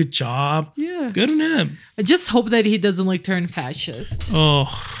grades, get a good job. Yeah. Good on him. I just hope that he doesn't like turn fascist. Oh.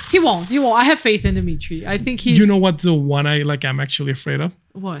 He won't. I have faith in Dimitri. I think he's. You know what? The one I'm actually afraid of.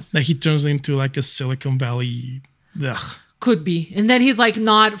 What? That he turns into like a Silicon Valley. Ugh. Could be. And then he's like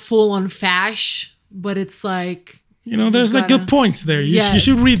not full on fash, but it's like. There's like good points there. You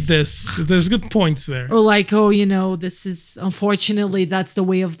should read this. There's good points there. Or like, this is, unfortunately, that's the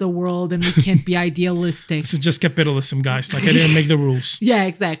way of the world and we can't be idealistic. This is just capitalism, guys. Like I didn't make the rules. Yeah,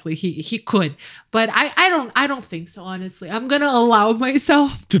 exactly. He could. But I don't think so, honestly. I'm going to allow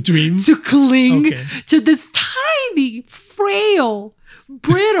myself to dream, to cling to this tiny, frail,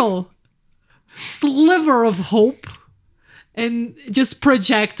 brittle sliver of hope and just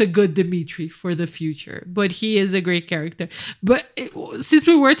project a good Dimitri for the future. But he is a great character. But since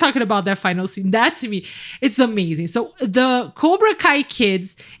we were talking about that final scene, that to me, it's amazing. So the Cobra Kai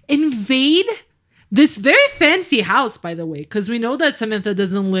kids invade this very fancy house, by the way, because we know that Samantha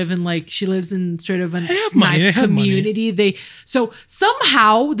doesn't live in she lives in sort of a nice community. So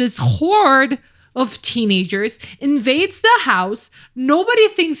somehow this horde of teenagers invades the house. Nobody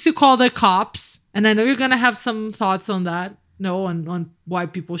thinks to call the cops. And I know you're going to have some thoughts on that. No, on why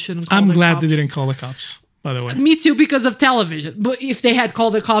people shouldn't call the cops. I'm glad they didn't call the cops, by the way. Me too, because of television. But if they had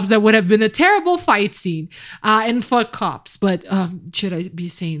called the cops, that would have been a terrible fight scene. And fuck cops. But should I be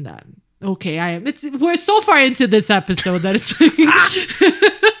saying that? Okay, I am. We're so far into this episode that it's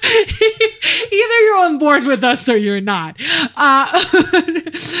either you're on board with us or you're not.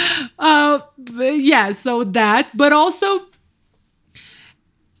 Yeah, so that. But also,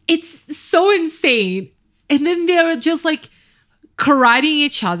 it's so insane. And then they're just karateing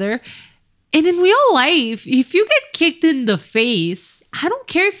each other. And in real life, if you get kicked in the face, I don't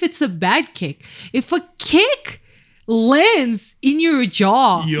care if it's a bad kick. If a kick lands in your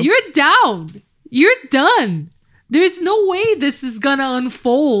jaw, you're down. You're done. There's no way this is gonna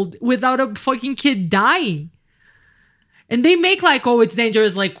unfold without a fucking kid dying. And they make it's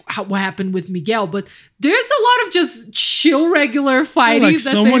dangerous, what happened with Miguel. But there's a lot of just chill, regular fighting.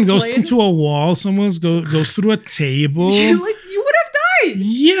 Someone goes into a wall, someone goes through a table. You would have died.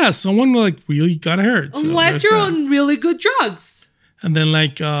 Yeah, someone really got hurt. Unless you're on really good drugs. And then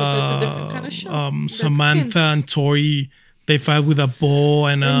but that's a different kind of show. Samantha and Tori, they fight with a bow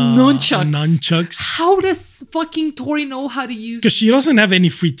and nunchucks. How does fucking Tori know how to use? Because she doesn't have any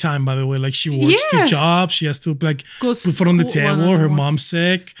free time, by the way. She works 2 jobs. She has to put food on the table. Her mom's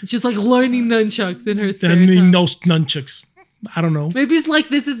sick. She's learning nunchucks in her spare time. And he knows nunchucks. I don't know. Maybe it's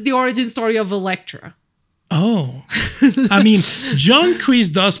this is the origin story of Elektra. Oh, I mean, John Kreese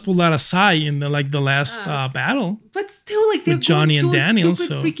does pull out a sai in the last battle. But still, they're with Johnny going and to Daniel. A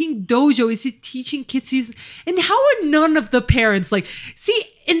stupid freaking dojo. Is it teaching kids to use? And how are none of the parents see?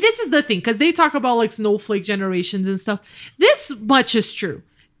 And this is the thing, because they talk about snowflake generations and stuff. This much is true.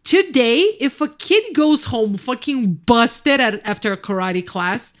 Today, if a kid goes home fucking busted after a karate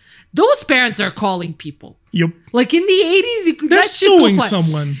class, those parents are calling people. Yep. In the 80s, they're suing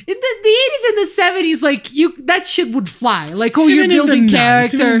someone. In the 80s and the 70s, that shit would fly. You're building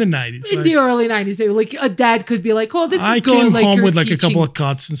character. Even in the 90s. In the early 90s, a dad could be oh, this is I good. I came home with teaching. a couple of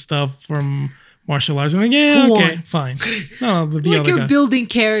cuts and stuff from martial arts. I'm okay, fine. No, the other you're guy. Building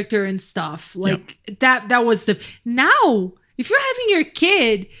character and stuff. That was now, if you're having your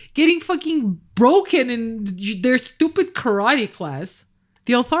kid getting fucking broken in their stupid karate class,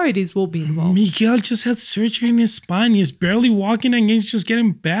 the authorities will be involved. Miguel just had surgery in his spine. He's barely walking and he's just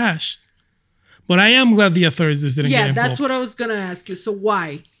getting bashed. But I am glad the authorities didn't get involved. Yeah, that's what I was going to ask you. So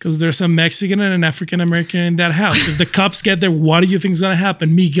why? Because there's a Mexican and an African-American in that house. If the cops get there, what do you think is going to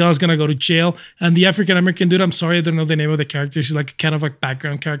happen? Miguel's going to go to jail. And the African-American dude, I'm sorry, I don't know the name of the character. He's kind of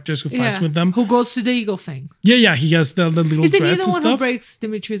background characters who fights with them. Who goes to the eagle thing. Yeah. He has the little dreads and stuff. Is it the one who breaks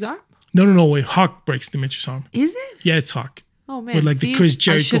Dimitri's arm? No. Wait, Hawk breaks Dimitri's arm. Is it? Yeah, it's Hawk. Oh man, with the Chris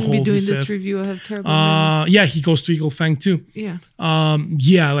Jericho I shouldn't be hold, doing this review. I have terrible memory. Yeah, he goes to Eagle Fang too. Yeah.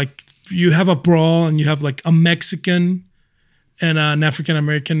 You have a brawl and you have a Mexican and an African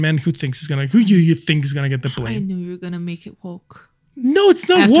American man who you think is gonna get the blame. I knew you were gonna make it woke. No, it's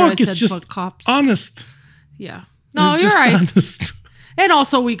not woke. It's just cops. Honest. Yeah. No, you're right. Honest. And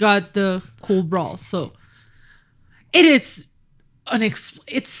also we got the cool brawl, so it is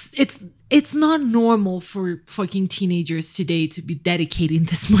it's not normal for fucking teenagers today to be dedicating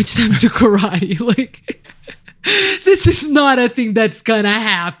this much time to karate. This is not a thing that's gonna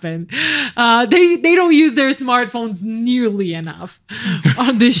happen. They don't use their smartphones nearly enough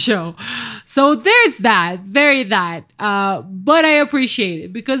on this show. So there's that, but I appreciate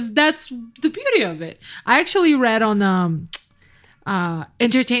it because that's the beauty of it. I actually read on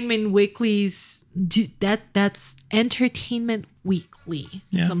Entertainment Weekly's that's Entertainment Weekly.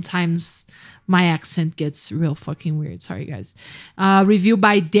 Yeah. Sometimes my accent gets real fucking weird. Sorry, guys. Review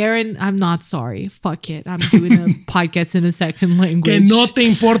by Darren. I'm not sorry. Fuck it. I'm doing a podcast in a second language. Que no te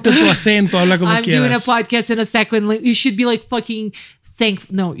importe tu acento. Habla como I'm quieras. doing a podcast in a second language. You should be fucking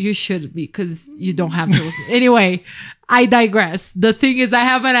thankful. No, you should be because you don't have to listen. Anyway, I digress. The thing is, I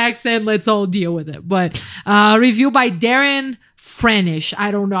have an accent. Let's all deal with it. But review by Darren Frenish.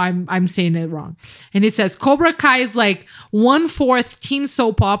 I don't know. I'm saying it wrong. And it says Cobra Kai is 1/4 teen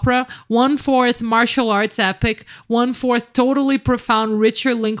soap opera, 1/4 martial arts epic, 1/4 totally profound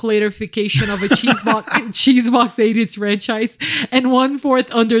Richard Linklaterification of a cheesebox 80s franchise, and 1/4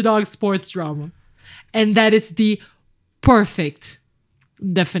 underdog sports drama. And that is the perfect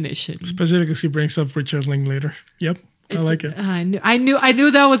definition. Especially because he brings up Richard Linklater. Yep. I like it. I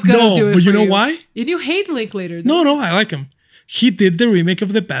knew that was gonna do it. But you for know why? And you hate Linklater. No, I like him. He did the remake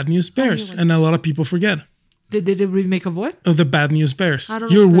of The Bad News Bears, and a lot of people forget. Did the remake of what? Of The Bad News Bears. I don't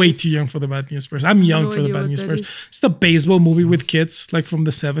know You're what that way is. too young for The Bad News Bears. I'm young no for The idea Bad what News that Bears. is. It's the baseball movie with kids, like from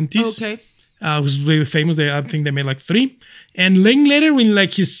the 70s. Okay. It was really famous. I think they made like 3. And Linklater, in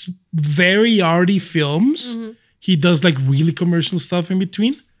like his very arty films, he does like really commercial stuff in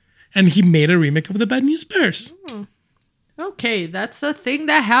between. And he made a remake of The Bad News Bears. Okay, that's a thing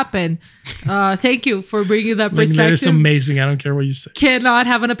that happened. Thank you for bringing that Linklater is perspective. amazing. I don't care what you say. Cannot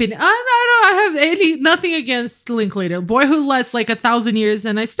have an opinion. I have nothing against Linklater. Boyhood lasts like 1,000 years,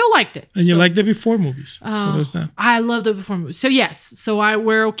 and I still liked it. And you like the before movies. So there's that. I love the performance. So yes,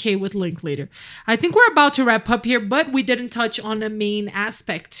 we're okay with Linklater. I think we're about to wrap up here, but we didn't touch on a main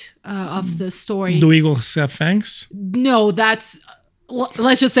aspect of the story. Do eagles have fangs? No,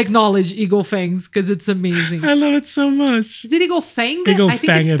 let's just acknowledge Eagle Fangs because it's amazing. I love it so much. Is it Eagle Fang? Eagle I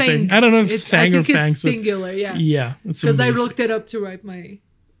think Fang, it's I Fang. think. I don't know if it's Fang or I think Fangs, it's but- singular, yeah. Yeah, it's Because I amazing. looked it up to write my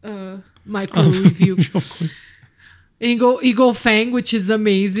cool review. Of course. Eagle Fang, which is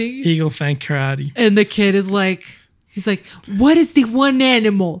amazing. Eagle Fang Karate. And the kid is like, he's like, what is the one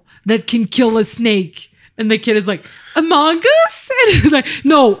animal that can kill a snake? And the kid is like, a mongoose? And he's like,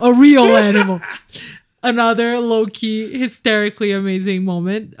 no, a real animal. Another low-key, hysterically amazing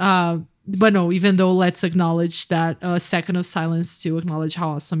moment. But no, even though let's acknowledge that a second of silence to acknowledge how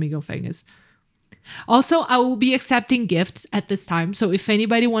awesome Eagle Fang is. Also, I will be accepting gifts at this time. So if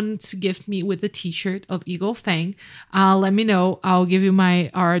anybody wants to gift me with a t-shirt of Eagle Fang, let me know. I'll give you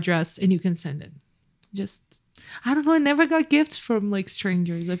our address and you can send it. Just, I don't know. I never got gifts from like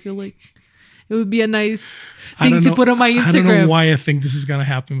strangers. I feel like it would be a nice thing to put on my Instagram. I don't know why I think this is going to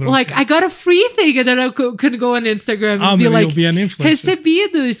happen. But Like, I got a free thing and then I could go on Instagram and be maybe like, you'll be an influencer.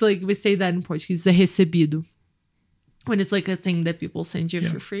 recebido. It's like, we say that in Portuguese, the recebido. When it's like a thing that people send you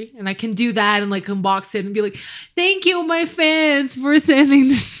for free. And I can do that and like unbox it and be like, thank you, my fans, for sending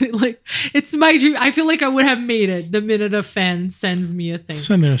this. Like, it's my dream. I feel like I would have made it the minute a fan sends me a thing.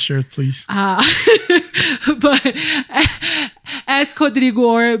 Send her a shirt, please. But ask Rodrigo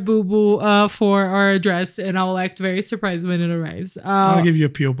or Boo Boo for our address and I'll act very surprised when it arrives. I'll give you a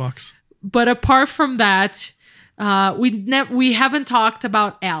P.O. box. But apart from that, we haven't talked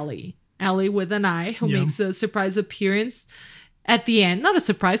about Allie with an I, who makes a surprise appearance at the end. Not a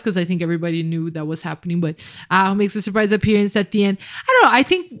surprise because I think everybody knew that was happening, but who makes a surprise appearance at the end. I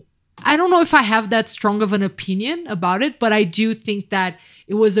don't know. I don't know if I have that strong of an opinion about it, but I do think that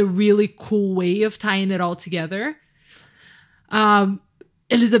it was a really cool way of tying it all together.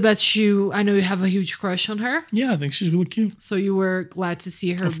 Elizabeth Shue, I know you have a huge crush on her. Yeah, I think she's really cute. So you were glad to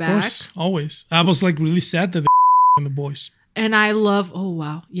see her Of back. course, always. I was like really sad that and the boys. And I love, oh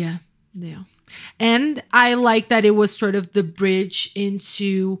wow, yeah. And I like that it was sort of the bridge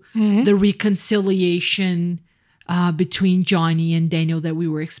into the reconciliation between Johnny and Daniel that we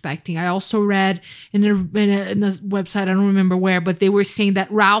were expecting. I also read in a website, I don't remember where, but they were saying that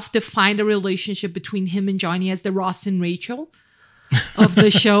Ralph defined the relationship between him and Johnny as the Ross and Rachel of the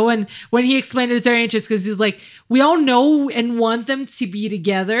show. And when he explained it, it's very interesting because he's like, we all know and want them to be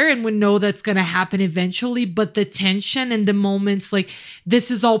together and we know that's going to happen eventually, but the tension and the moments, like, this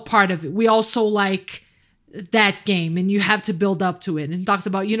is all part of it. We also like that game and you have to build up to it. And talks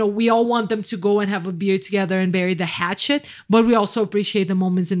about, we all want them to go and have a beer together and bury the hatchet, but we also appreciate the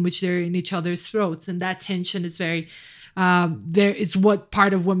moments in which they're in each other's throats. And that tension is very there is what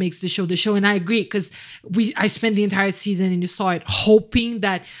part of what makes the show. And I agree because I spent the entire season and you saw it hoping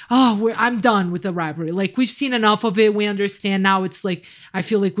that I'm done with the rivalry. Like, we've seen enough of it. We understand now. It's like I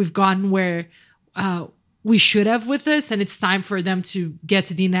feel like we've gotten where we should have with this, and it's time for them to get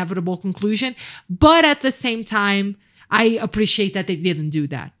to the inevitable conclusion. But at the same time, I appreciate that they didn't do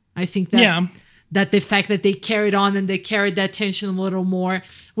that. I think that that the fact that they carried on and they carried that tension a little more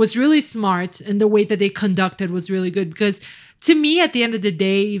was really smart. And the way that they conducted was really good. Because to me, at the end of the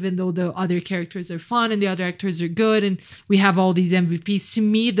day, even though the other characters are fun and the other actors are good and we have all these MVPs, to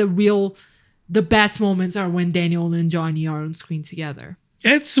me, the best moments are when Daniel and Johnny are on screen together.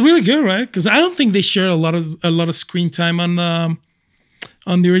 It's really good, right? Because I don't think they share a lot of screen time on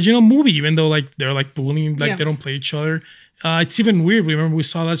the original movie, even though like they're like bullying, like they don't play each other. It's even weird. Remember we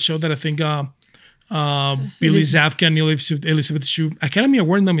saw that show that I think Billy Zabka and Elizabeth Shue, Academy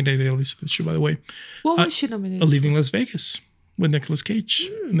Award nominated Elizabeth Shue, by the way. What was she nominated? Leaving Las Vegas with Nicolas Cage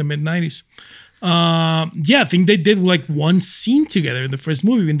in the mid-90s. I think they did like one scene together in the first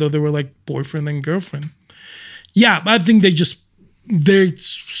movie, even though they were like boyfriend and girlfriend. Yeah, I think they're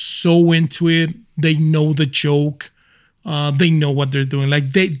so into it. They know the joke. They know what they're doing.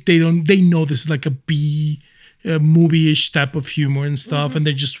 Like they know this is like a B movie-ish type of humor and stuff, and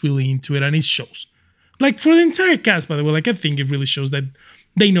they're just really into it, and it shows. Like for the entire cast, by the way, like I think it really shows that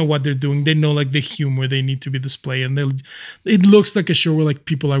they know what they're doing. They know like the humor they need to be displayed, and it looks like a show where like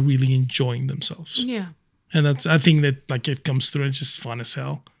people are really enjoying themselves. Yeah. And I think that like it comes through. It's just fun as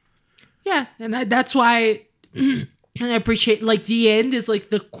hell. Yeah, and that's why and I appreciate like the end is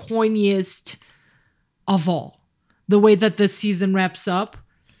like the corniest of all. The way that the season wraps up.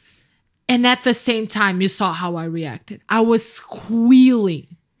 And at the same time, you saw how I reacted. I was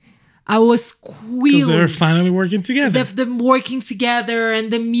squealing. Because they were finally working together. Them working together and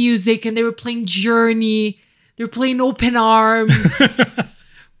the music, and they were playing Journey. They were playing Open Arms,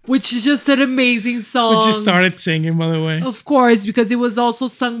 which is just an amazing song. Which you started singing, by the way. Of course, because it was also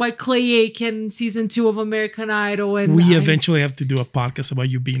sung by Clay Aiken, season 2 of American Idol. And we eventually have to do a podcast about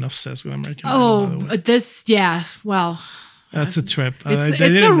you being obsessed with American Idol, by the way. Well... That's a trip.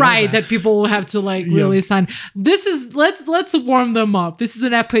 It's a ride that people will have to like really sign. This is let's warm them up. This is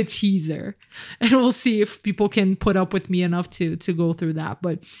an appetizer, and we'll see if people can put up with me enough to go through that.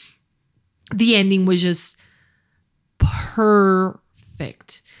 But the ending was just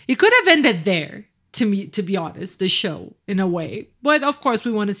perfect. It could have ended there, to be honest, the show in a way. But of course,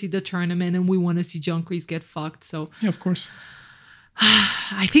 we want to see the tournament and we want to see John Kreese get fucked. So yeah, of course.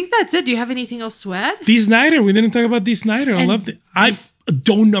 I think that's it. Do you have anything else to add? Dee Snider. We didn't talk about Dee Snider. I loved it.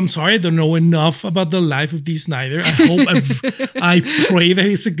 I'm sorry. I don't know enough about the life of Dee Snider. I pray that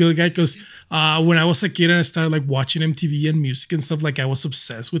he's a good guy, because when I was a kid and I started like watching MTV and music and stuff, like I was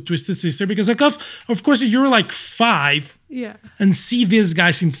obsessed with Twisted Sister, because like of course if you're like 5 and see these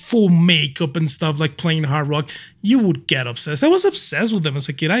guys in full makeup and stuff like playing hard rock, you would get obsessed. I was obsessed with them as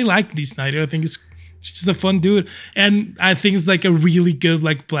a kid. I like Dee Snider. I think she's just a fun dude. And I think it's like a really good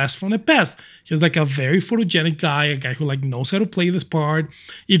like blast from the past. He's like a very photogenic guy, a guy who like knows how to play this part.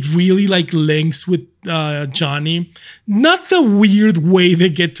 It really like links with Johnny. Not the weird way they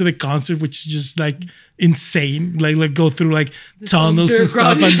get to the concert, which is just like insane. Like go through like tunnels and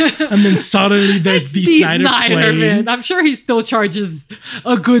stuff. And then suddenly there's Dee Snider playing. Man. I'm sure he still charges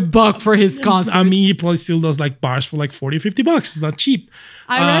a good buck for his concert. I mean, he probably still does like bars for like $40, $50. It's not cheap.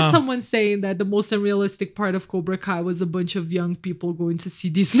 I read someone saying that the most unrealistic part of Cobra Kai was a bunch of young people going to see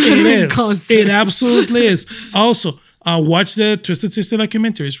Dee Snider in concert. It absolutely is. Also, watch the Twisted Sister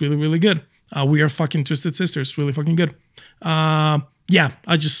documentary. It's really, really good. We are fucking Twisted Sisters. It's really fucking good. Yeah,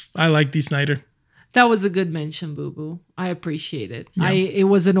 I like Dee Snider. That was a good mention, Boo Boo. I appreciate it. Yeah. It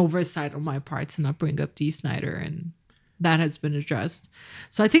was an oversight on my part to not bring up Dee Snider, and that has been addressed.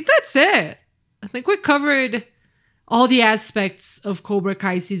 So I think that's it. I think we covered all the aspects of Cobra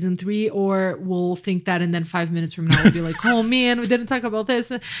Kai season 3, or we'll think that and then 5 minutes from now we'll be like, oh man, we didn't talk about this.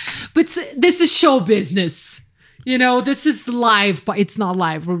 But this is show business. You know, this is live, but it's not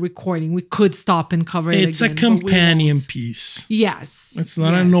live. We're recording. We could stop and cover it again. It's a companion piece. Yes. It's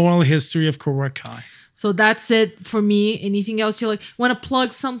not a normal history of Cobra Kai. So that's it for me. Anything else you like? Want to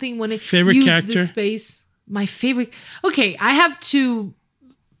plug something? Want to use character? The space? My favorite. Okay, I have to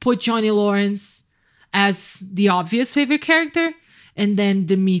put Johnny Lawrence as the obvious favorite character, and then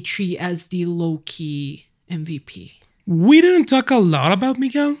Dimitri as the low-key MVP. We didn't talk a lot about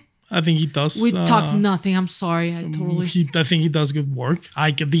Miguel. I think he does. We talked nothing. I'm sorry. I think he does good work.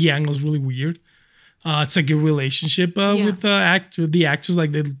 I get the angle is really weird. It's a good relationship with the actors.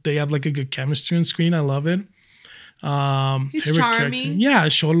 Like they have like a good chemistry on screen. I love it. He's charming. Character. Yeah,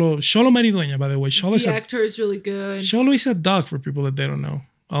 Xolo Maridueña, by the way. The actor is really good. Xolo is a dog for people that they don't know.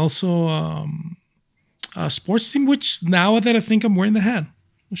 Also, a sports team, which now that I think I'm wearing the hat.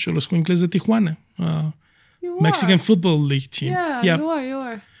 Xolos Quincles de Tijuana. Mexican Football League team. Yeah, you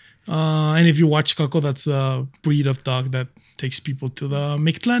are. And if you watch Coco, that's a breed of dog that takes people to the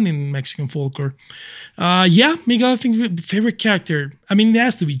Mictlan in Mexican folklore. Miguel, I think favorite character. I mean, it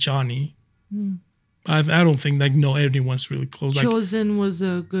has to be Johnny. I don't think anyone's really close. Chosen was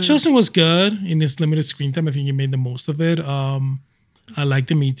good. Chosen was good in his limited screen time. I think he made the most of it. I like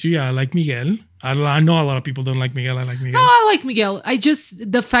Dimitri. I like Miguel. I know a lot of people don't like Miguel. I like Miguel. No, I like Miguel.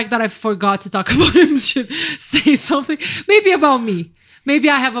 The fact that I forgot to talk about him should say something. Maybe about me.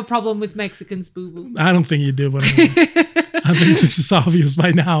 Maybe I have a problem with Mexicans, boo-boo. I don't think you do, but I think this is obvious by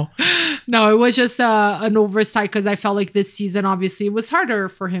now. No, it was just an oversight because I felt like this season, obviously, it was harder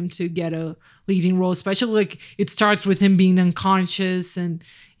for him to get a leading role, especially like it starts with him being unconscious. And,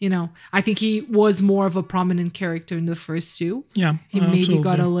 I think he was more of a prominent character in the first two. Yeah, he maybe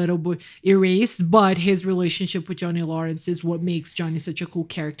got a little bit erased, but his relationship with Johnny Lawrence is what makes Johnny such a cool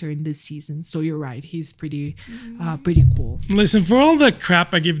character in this season. So you're right. He's pretty cool. Listen, for all the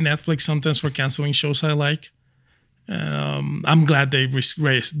crap I give Netflix sometimes for canceling shows I like, I'm glad they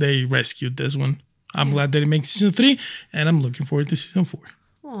rescued this one. I'm glad that it makes season 3, and I'm looking forward to season 4.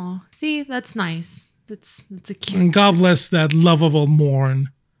 Oh, see, that's nice. That's a cute. And God bless that lovable Morn,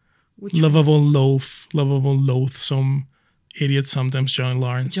 lovable loathsome idiot sometimes, Johnny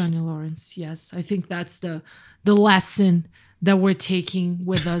Lawrence. Johnny Lawrence, yes. I think that's the lesson that we're taking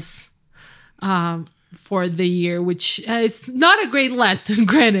with us for the year, which is not a great lesson,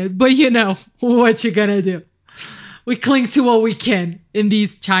 granted, but you know what you're gonna do. We cling to what we can in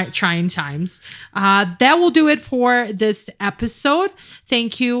these trying times. That will do it for this episode.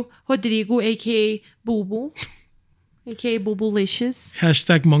 Thank you, Rodrigo, aka Boo Boo, aka Boo Boolicious.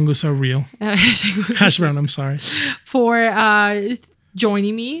 Hashtag Mongos are real. Hash brown, I'm sorry. For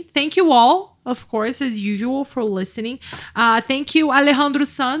joining me. Thank you all, of course, as usual, for listening. Thank you, Alejandro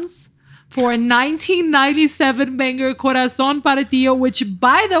Sanz, for 1997 banger Corazón para Ti, which,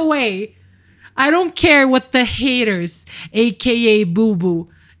 by the way, I don't care what the haters, aka Boo Boo,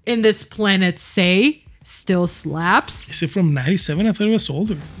 in this planet say, still slaps. Is it from 97? I thought it was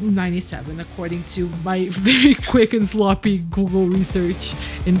older. 97, according to my very quick and sloppy Google research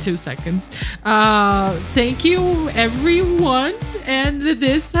in 2 seconds. Thank you, everyone. And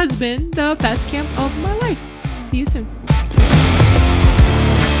this has been the best camp of my life. See you soon.